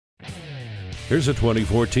Here's a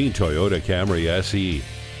 2014 Toyota Camry SE.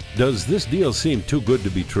 Does this deal seem too good to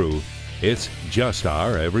be true? It's just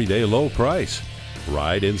our everyday low price.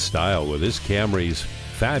 Ride in style with this Camry's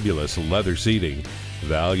fabulous leather seating.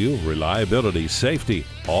 Value, reliability, safety,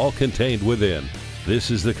 all contained within.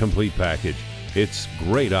 This is the complete package. It's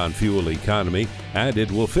great on fuel economy, and it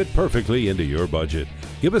will fit perfectly into your budget.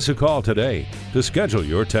 Give us a call today to schedule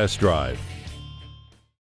your test drive.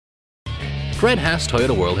 Fred Haas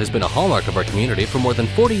Toyota World has been a hallmark of our community for more than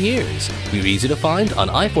 40 years. We're easy to find on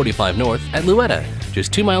I-45 North at Louetta,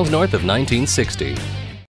 just 2 miles north of 1960.